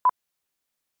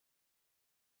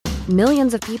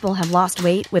Millions of people have lost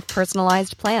weight with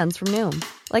personalized plans from Noom.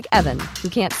 Like Evan, who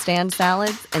can't stand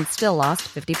salads and still lost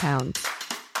 50 pounds.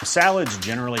 Salads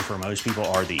generally for most people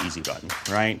are the easy button,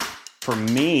 right? For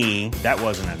me, that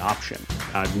wasn't an option.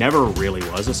 I never really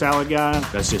was a salad guy.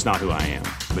 That's just not who I am.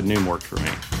 But Noom worked for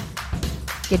me.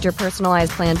 Get your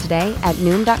personalized plan today at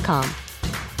Noom.com.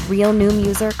 Real Noom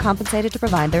user compensated to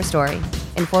provide their story.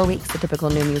 In 4 weeks, the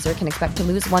typical Noom user can expect to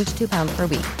lose 1 to 2 pounds per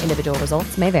week. Individual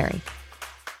results may vary.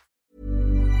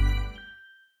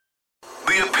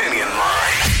 The Opinion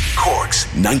Line.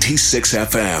 Cork's 96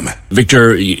 FM.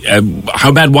 Victor,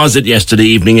 how bad was it yesterday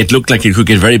evening? It looked like it could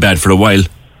get very bad for a while.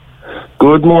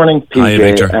 Good morning, PJ. Hi,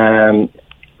 Victor.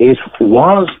 It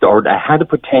was, or it had the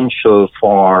potential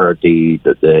for the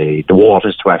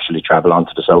waters to actually travel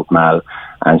onto the South Mall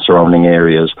and surrounding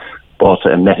areas. But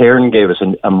Met Éireann gave us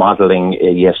a modelling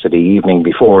yesterday evening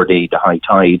before the high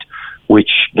tide,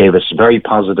 which gave us very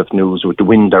positive news with the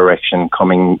wind direction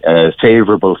coming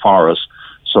favourable for us.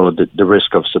 So the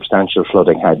risk of substantial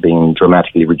flooding had been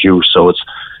dramatically reduced. So it's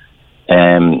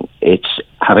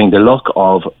having the luck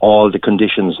of all the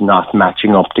conditions not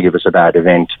matching up to give us a bad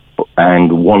event.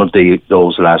 And one of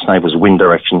those last night was wind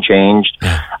direction changed,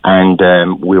 and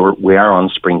we are on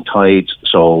spring tides.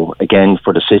 So again,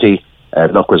 for the city,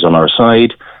 luck was on our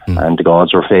side, and the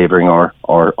gods were favouring our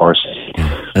city.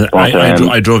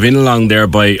 I drove in along there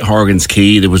by Horgan's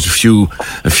Quay. There was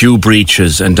a few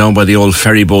breaches, and down by the old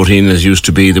ferry boat inn as used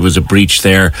to be, there was a breach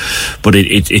there. But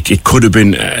it could have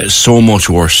been so much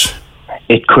worse.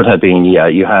 It could have been, yeah.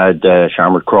 You had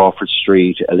Sharmard Crawford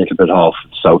Street, a little bit off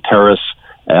South Terrace,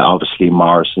 obviously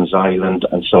Morrison's Island,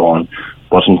 and so on.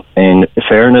 But in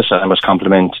fairness, I must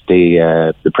compliment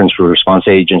the principal response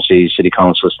agencies, city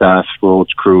council staff,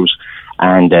 roads crews,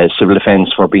 and civil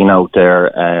defence for being out there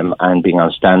and being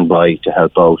on standby to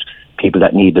help out people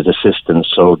that needed assistance.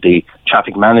 So the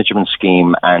traffic management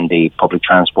scheme and the public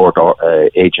transport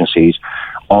agencies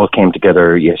all came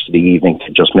together yesterday evening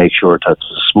to just make sure that it's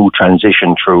a smooth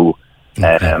transition through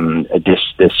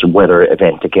this weather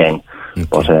event again.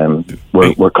 Okay.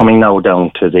 But we're coming now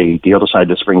down to the other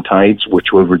side of spring tides,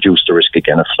 which will reduce the risk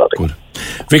again of flooding. Good.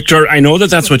 Victor, I know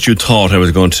that's what you thought I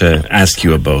was going to ask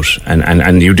you about,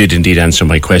 and you did indeed answer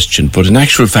my question. But in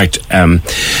actual fact,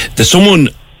 there's someone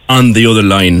on the other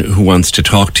line who wants to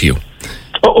talk to you.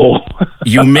 Uh-oh.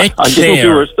 You met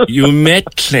Claire. You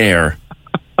met Claire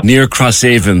near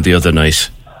Crosshaven the other night.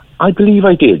 I believe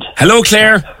I did. Hello,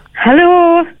 Claire.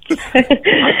 Hello.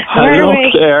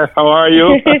 Hello, Claire. How are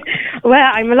you?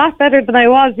 Well, I'm a lot better than I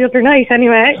was the other night,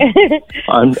 anyway.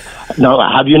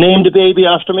 Now, have you named the baby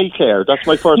after me, Claire? That's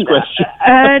my first question.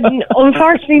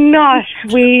 Unfortunately not.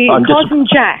 We called him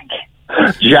Jack.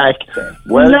 Jack.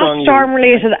 Well not done, storm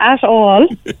related at all.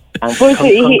 And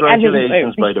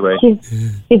congratulations, by the way.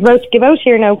 He's about to give out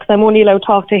here now because I'm only allowed to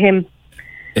talk to him.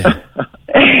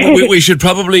 we should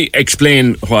probably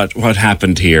explain what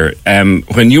happened here.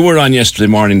 When you were on yesterday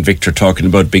morning, Victor, talking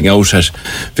about being out at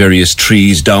various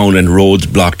trees down and roads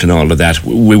blocked and all of that,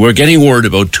 we were getting word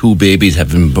about 2 babies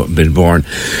having been born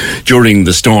during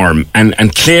the storm,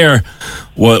 and Claire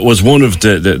was one of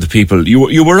the people.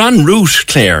 You were en route,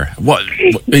 Claire. What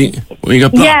when you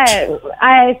got blocked?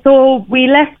 Yeah, so we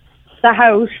left the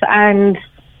house and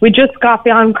we just got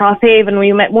beyond Crosshaven.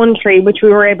 We met one tree which we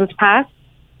were able to pass.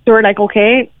 So we're like,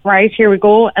 okay, right, here we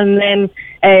go. And then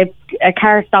a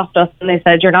car stopped us and they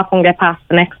said, you're not going to get past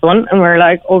the next one. And we're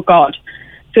like, oh, God.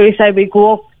 So we said we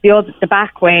go up the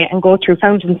back way and go through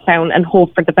Fountainstown and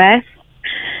hope for the best.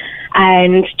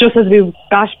 And just as we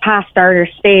got past our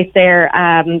estate there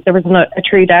was a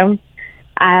tree down.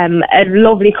 A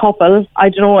lovely couple, I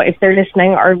don't know if they're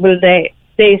listening or will they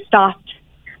stopped.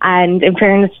 And in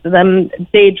fairness to them,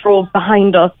 they drove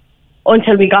behind us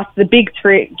until we got to the big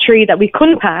tree that we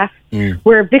couldn't pass,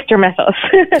 where Victor met us.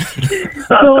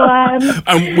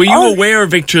 Were you aware,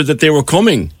 Victor, that they were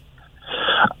coming?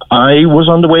 I was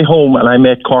on the way home and I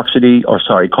met Cork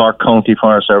County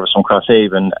Fire Service from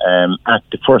Crosshaven at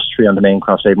the first tree on the main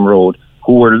Crosshaven Road,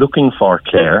 who were looking for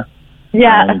Claire.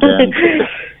 Yeah. And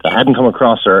they hadn't come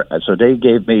across her, so they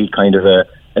gave me kind of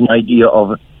an idea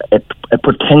of a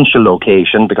potential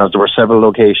location, because there were several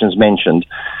locations mentioned.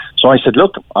 So I said,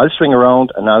 look, I'll swing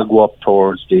around and I'll go up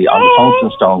towards on the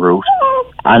Fountainstown route.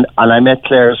 And I met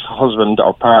Claire's husband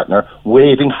or partner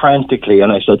waving frantically,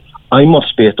 and I said, I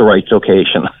must be at the right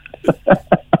location.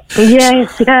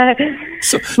 Yes,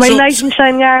 my knight in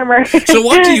shining armour. So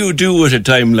what do you do at a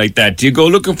time like that? Do you go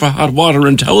looking for hot water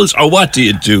and towels, or what do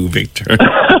you do, Victor?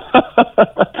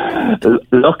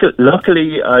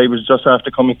 Luckily, I was just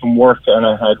after coming from work, and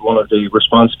I had one of the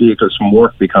response vehicles from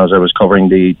work because I was covering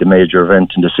the major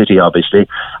event in the city, obviously.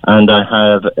 And I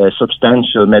have a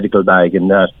substantial medical bag in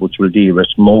that, which will deal with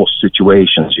most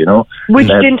situations, you know. Which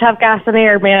didn't have gas and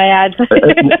air, may I add?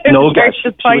 No gas.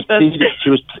 She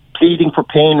was pleading for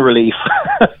pain relief.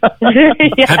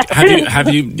 Have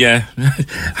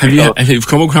you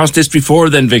come across this before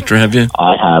then, Victor, have you?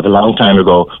 I have, a long time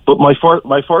ago. But my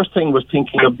first thing was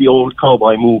thinking of the old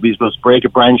cowboy movies, was break a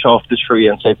branch off the tree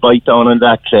and say, bite down on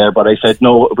that, Claire. But I said,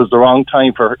 no, it was the wrong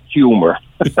time for humour.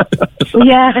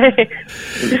 Yeah.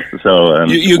 So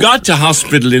you got to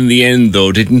hospital in the end,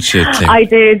 though, didn't you, Claire? I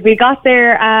did. We got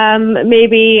there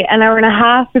maybe an hour and a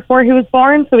half before he was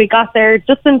born, so we got there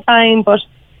just in time, but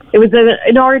it was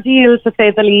an ordeal, to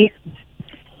say the least.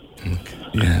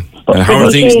 Yeah. How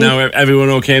are things now? Everyone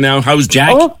okay now? How's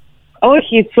Jack? Oh,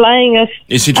 he's flying it.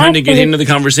 Is he trying to get into the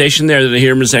conversation there? Did I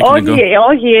hear him a second ago?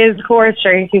 He is, of course,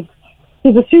 sure. He's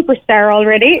a superstar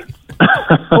already.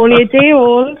 Only a day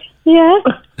old. Yeah.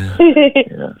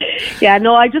 Yeah,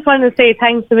 no, I just wanted to say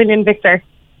thanks a million, Victor.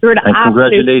 You're the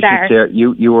absolute congratulations, star. Claire.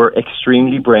 You were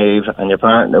extremely brave, and your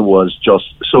partner was just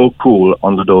so cool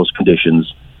under those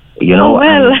conditions. You know,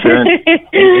 well, in fairness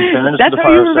that's to the how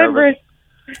you fire remember service,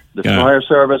 the fire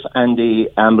service and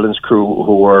the ambulance crew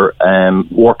who were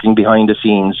working behind the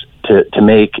scenes to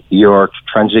make your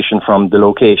transition from the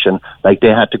location, like they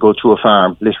had to go through a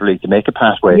farm, literally, to make a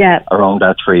pathway around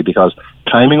that tree, because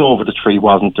climbing over the tree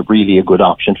wasn't really a good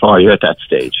option for you at that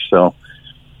stage. So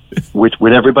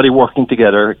with everybody working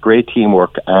together, great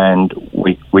teamwork, and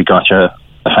we got you a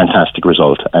fantastic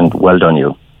result, and well done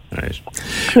you. Right.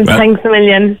 Well, thanks a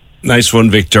million. Nice one,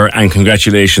 Victor, and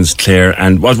congratulations, Claire.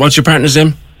 And what's your partner's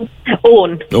name?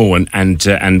 Owen, and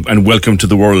welcome to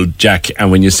the world, Jack.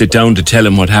 And when you sit down to tell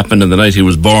him what happened on the night he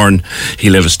was born,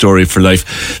 he'll have a story for life.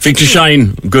 Victor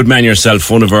Shine, good man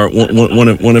yourself, one of our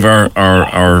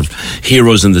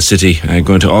heroes in the city,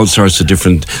 going to all sorts of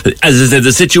different, as I said,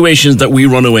 the situations that we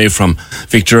run away from.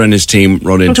 Victor and his team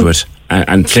run into it.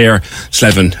 And Claire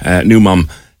Slevin, new mum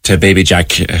to baby Jack.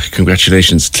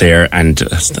 Congratulations, Claire, and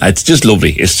it's just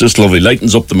lovely. It's just lovely.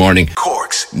 Lightens up the morning.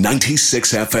 Cork's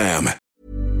 96 FM.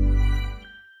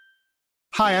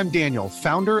 Hi, I'm Daniel,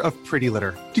 founder of Pretty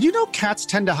Litter. Did you know cats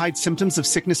tend to hide symptoms of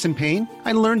sickness and pain?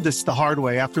 I learned this the hard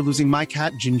way after losing my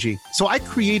cat, Gingy. So I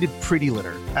created Pretty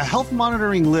Litter, a health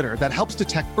monitoring litter that helps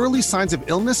detect early signs of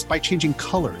illness by changing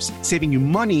colors, saving you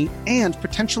money and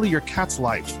potentially your cat's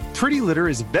life. Pretty Litter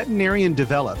is veterinarian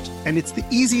developed, and it's the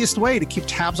easiest way to keep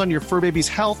tabs on your fur baby's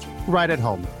health right at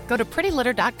home. Go to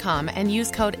prettylitter.com and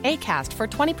use code ACAST for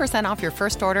 20% off your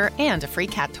first order and a free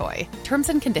cat toy. Terms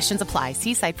and conditions apply.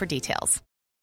 See site for details.